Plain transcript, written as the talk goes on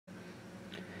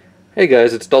Hey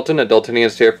guys, it's Dalton at Dalton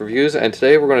ESTF Reviews, and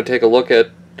today we're going to take a look at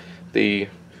the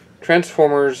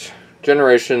Transformers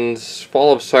Generations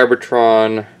Fall of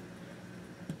Cybertron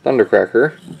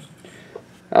Thundercracker.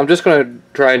 I'm just going to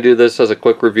try and do this as a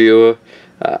quick review.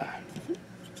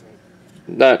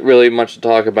 Not really much to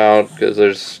talk about because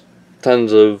there's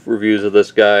tons of reviews of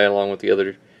this guy along with the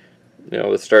other,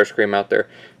 with Starscream out there.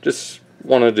 Just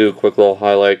want to do a quick little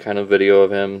highlight kind of video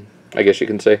of him, I guess you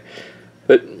can say.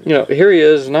 But, here he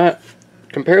is, not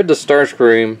compared to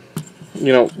Starscream,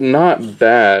 not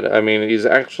bad. I mean, he's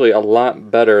actually a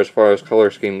lot better as far as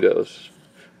color scheme goes.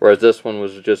 Whereas this one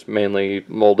was just mainly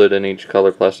molded in each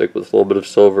color plastic with a little bit of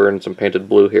silver and some painted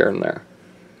blue here and there.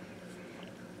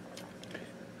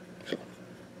 So,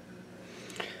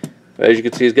 as you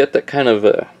can see, he's got that kind of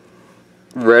a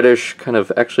reddish,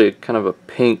 actually kind of a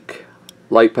pink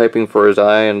light piping for his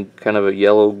eye and kind of a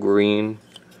yellow-green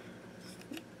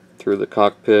through the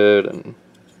cockpit and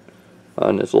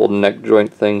on this little neck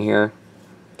joint thing here,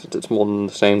 since it's molded in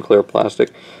the same clear plastic.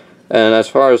 And as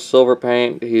far as silver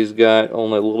paint, he's got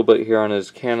only a little bit here on his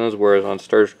cannons, whereas on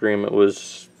Starscream it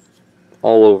was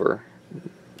all over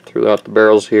throughout the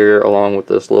barrels here, along with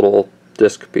this little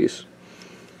disc piece.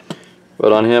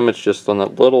 But on him, it's just on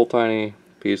that little tiny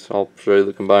piece. I'll show you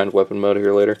the combined weapon mode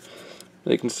here later.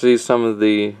 You can see some of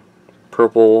the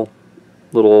purple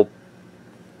little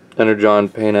Energon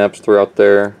paint apps throughout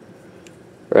there,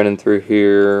 right in through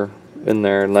here, in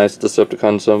there. Nice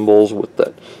Decepticon symbols with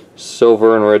that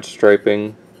silver and red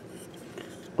striping,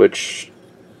 which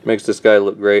makes this guy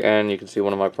look great. And you can see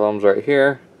one of my problems right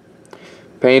here.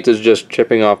 Paint is just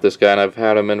chipping off this guy, and I've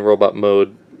had him in robot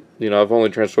mode. I've only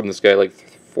transformed this guy like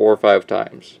 4 or 5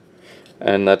 times,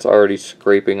 and that's already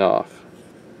scraping off.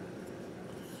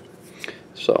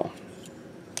 So,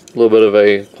 a little bit of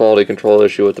a quality control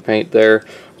issue with the paint there.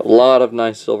 A lot of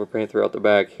nice silver paint throughout the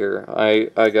back here.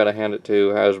 I gotta hand it to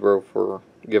Hasbro for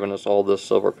giving us all this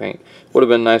silver paint. Would have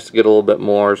been nice to get a little bit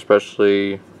more,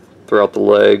 especially throughout the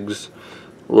legs.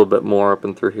 A little bit more up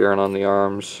and through here and on the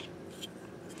arms.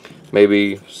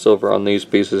 Maybe silver on these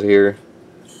pieces here.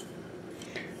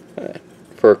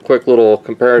 For a quick little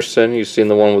comparison, you've seen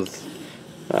the one with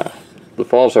the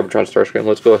Fall of Cybertron Starscream.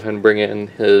 Let's go ahead and bring in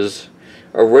his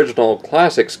original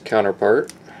Classics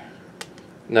counterpart.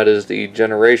 And that is the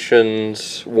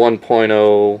Generations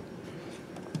 1.0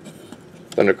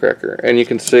 Thundercracker. And you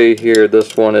can see here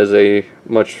this one is a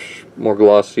much more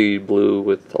glossy blue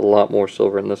with a lot more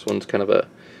silver, and this one's kind of a,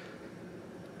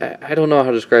 I don't know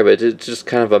how to describe it. It's just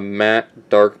kind of a matte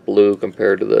dark blue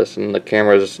compared to this, and the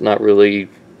camera's not really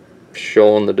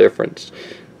showing the difference.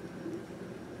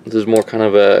 This is more kind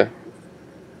of a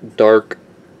dark,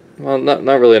 well, not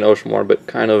really an ocean water, but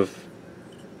kind of,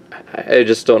 I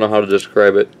just don't know how to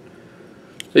describe it.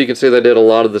 So you can see they did a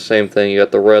lot of the same thing. You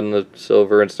got the red and the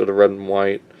silver instead of red and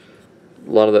white. A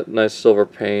lot of that nice silver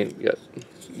paint. You got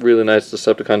really nice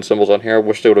Decepticon symbols on here. I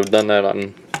wish they would have done that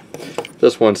on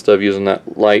this one instead of using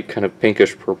that light kind of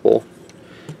pinkish purple.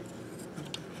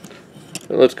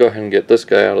 So let's go ahead and get this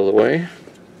guy out of the way.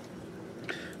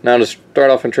 Now to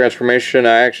start off in transformation,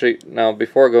 now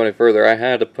before I go any further, I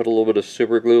had to put a little bit of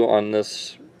super glue on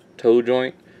this toe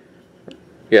joint.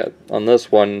 Yeah, on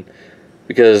this one,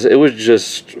 because it was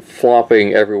just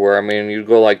flopping everywhere. I mean, you'd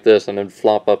go like this and then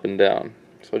flop up and down.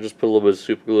 So I just put a little bit of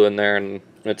super glue in there, and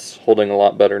it's holding a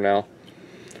lot better now.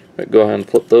 Right, go ahead and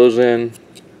flip those in.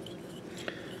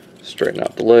 Straighten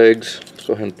out the legs. Let's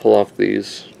go ahead and pull off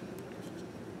these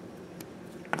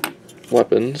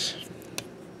weapons.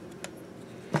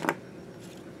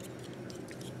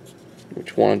 What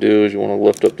you want to do is you want to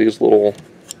lift up these little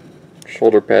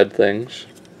shoulder pad things.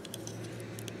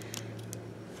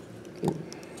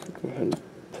 Go ahead and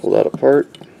pull that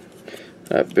apart.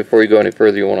 Before you go any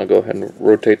further, you want to go ahead and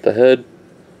rotate the head.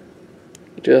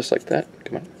 Just like that.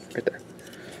 Come on, right there.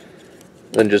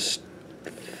 Then just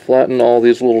flatten all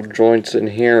these little joints in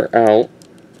here out.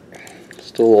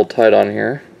 Still a little tight on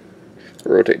here.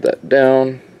 Rotate that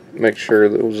down. Make sure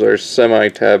those are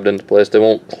semi-tabbed into place. They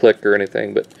won't click or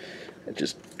anything, but it's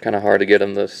just kind of hard to get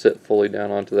them to sit fully down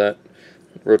onto that.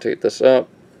 Rotate this up.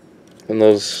 And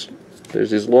there's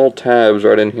these little tabs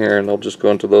right in here, and they'll just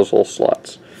go into those little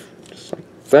slots. Just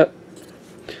like that.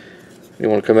 You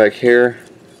want to come back here.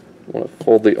 You want to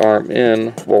fold the arm in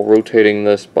while rotating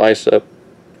this bicep.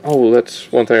 Oh, that's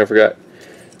one thing I forgot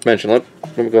to mention. Let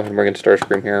me go ahead and bring in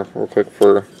Starscream here real quick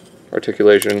for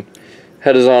articulation.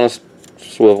 Head is on a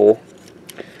swivel.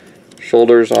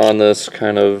 Shoulders on this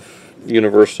kind of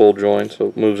universal joint, so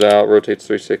it moves out, rotates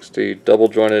 360. Double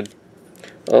jointed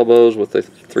elbows with a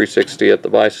 360 at the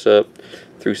bicep,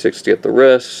 360 at the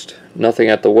wrist, nothing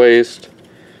at the waist.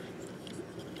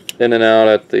 in and out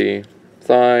at the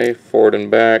thigh, forward and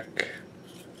back,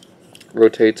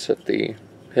 rotates at the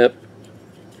hip,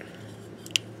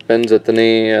 bends at the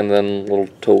knee, and then a little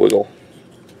toe wiggle.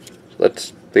 So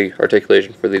that's the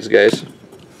articulation for these guys.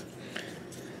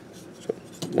 So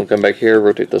we'll come back here,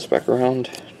 rotate this back around,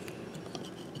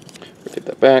 rotate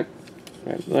that back,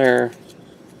 right there,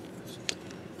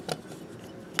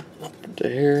 to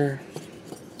here,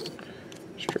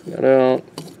 straighten that out,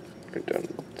 right down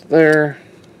to there.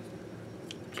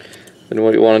 And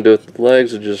what you want to do with the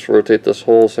legs is just rotate this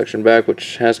whole section back,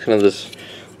 which has kind of this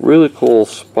really cool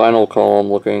spinal column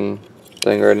looking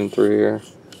thing right in through here.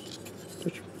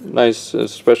 It's nice,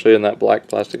 especially in that black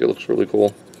plastic, it looks really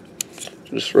cool. So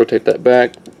just rotate that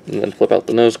back and then flip out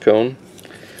the nose cone.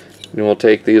 And we'll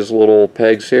take these little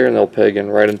pegs here and they'll peg in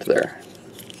right into there.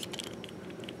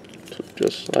 So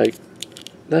just like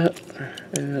that.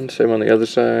 And same on the other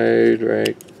side,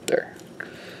 right there.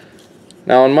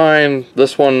 Now on mine,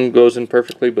 this one goes in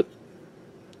perfectly, but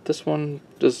this one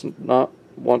does not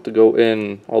want to go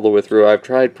in all the way through. I've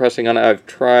tried pressing on it, I've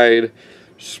tried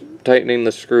tightening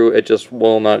the screw, it just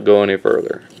will not go any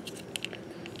further.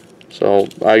 So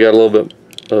I got a little bit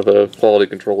of a quality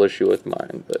control issue with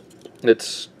mine, but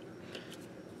it's,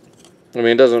 I mean,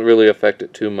 it doesn't really affect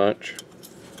it too much.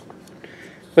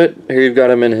 But here you've got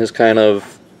him in his kind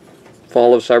of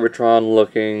Fall of Cybertron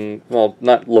looking, well,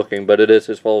 not looking, but it is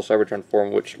his Fall of Cybertron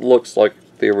form, which looks like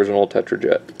the original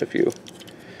Tetrajet. If you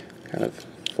kind of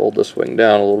fold this wing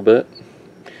down a little bit,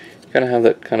 you kind of have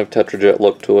that kind of Tetrajet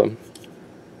look to him.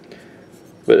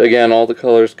 But again, all the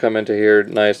colors come into here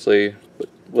nicely, but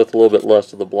with a little bit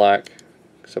less of the black,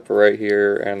 except for right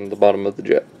here and the bottom of the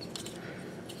jet.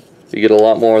 You get a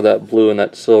lot more of that blue and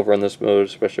that silver in this mode,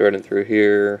 especially right in through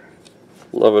here.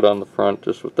 Love it on the front,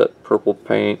 just with that purple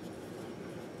paint.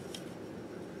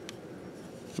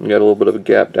 You got a little bit of a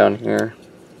gap down here.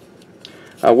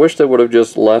 I wish they would have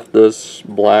just left this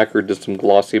black or just some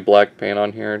glossy black paint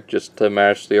on here just to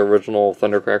match the original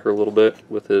Thundercracker a little bit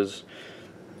with his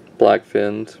black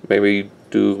fins. Maybe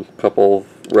do a couple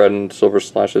of red and silver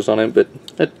slashes on it, but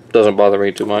it doesn't bother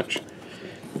me too much.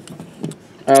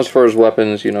 As for his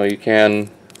weapons, you know, you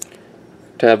can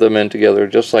tab them in together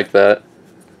just like that,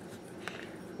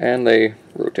 and they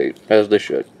rotate as they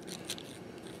should.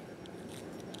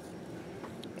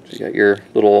 So you got your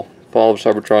little Fall of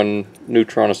Cybertron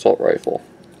neutron assault rifle,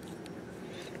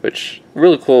 which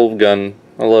really cool gun.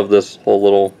 I love this whole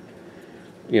little,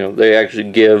 you know, they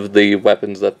actually give the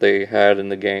weapons that they had in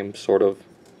the game, sort of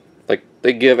like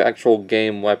they give actual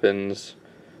game weapons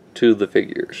to the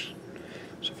figures.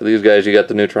 So for these guys, you got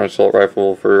the neutron assault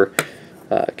rifle for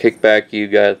Kickback, you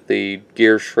got the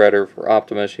gear shredder for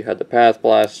Optimus, you had the path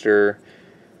blaster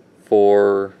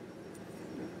for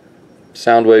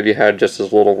Soundwave, you had just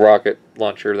this little rocket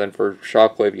launcher. Then for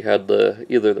Shockwave, you had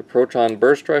either the proton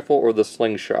burst rifle or the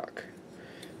slingshot.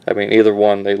 I mean, either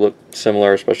one, they look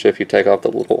similar, especially if you take off the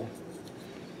little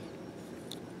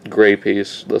gray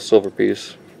piece, the silver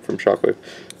piece from Shockwave.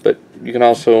 But you can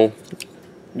also,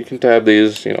 you can tab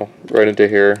these, you know, right into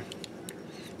here,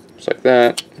 just like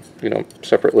that, you know,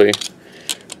 separately.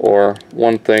 Or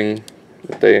one thing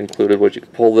that they included was you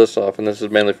can pull this off, and this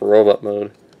is mainly for robot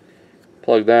mode.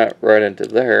 Plug that right into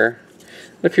there.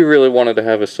 If you really wanted to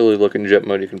have a silly looking jet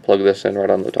mode, you can plug this in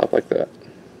right on the top like that.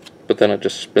 But then it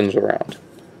just spins around.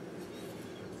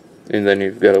 And then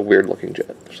you've got a weird looking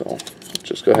jet. So let's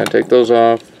just go ahead and take those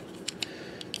off.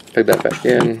 Plug that back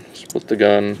in. Split the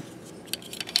gun.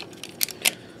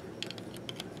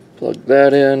 Plug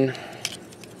that in.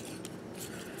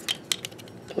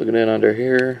 Plug it in under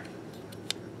here.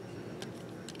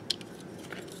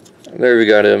 And there we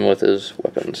got him with his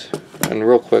weapons. And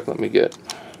real quick, let me get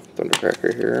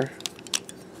Thundercracker here.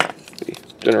 The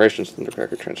Generations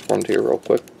Thundercracker transformed here real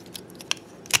quick.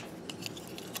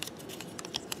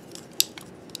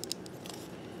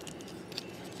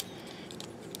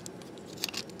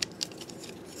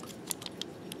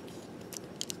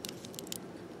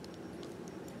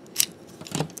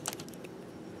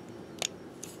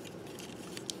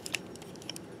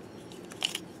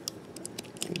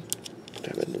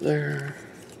 Tab into there.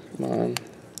 Come on.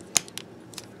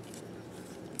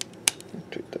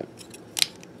 Take that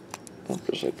up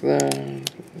just like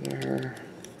that. There.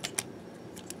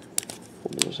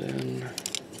 Pull those in.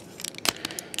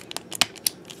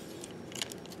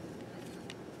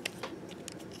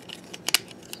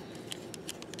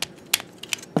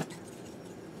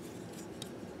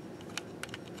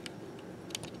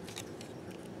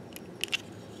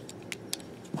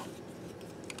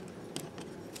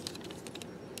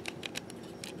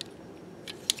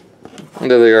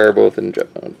 There they are, both in jet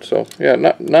mode. So yeah,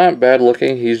 not bad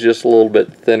looking. He's just a little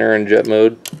bit thinner in jet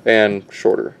mode and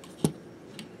shorter.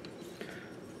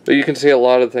 But you can see a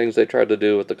lot of things they tried to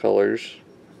do with the colors.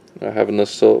 Having the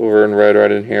silver and red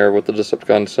right in here with the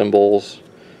Decepticon symbols.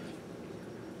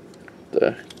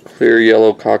 The clear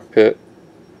yellow cockpit.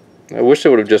 I wish they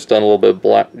would have just done a little bit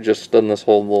black, just done this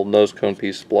whole little nose cone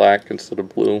piece black instead of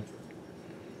blue.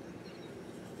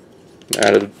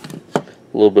 Added a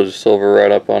little bit of silver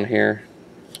right up on here.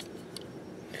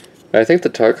 I think the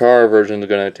Takara version is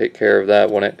going to take care of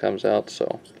that when it comes out,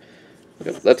 so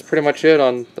that's pretty much it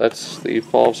on, that's the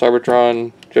Fall of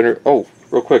Cybertron. Oh,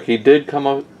 real quick, he did come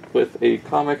up with a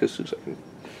comic, as soon as I can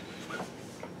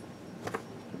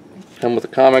come with a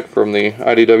comic from the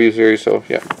IDW series, so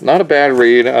yeah, not a bad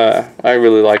read. I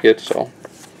really like it, so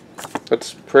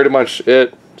that's pretty much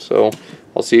it. So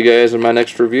I'll see you guys in my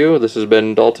next review. This has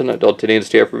been Dalton at Daltonian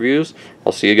STF Reviews.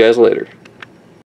 I'll see you guys later.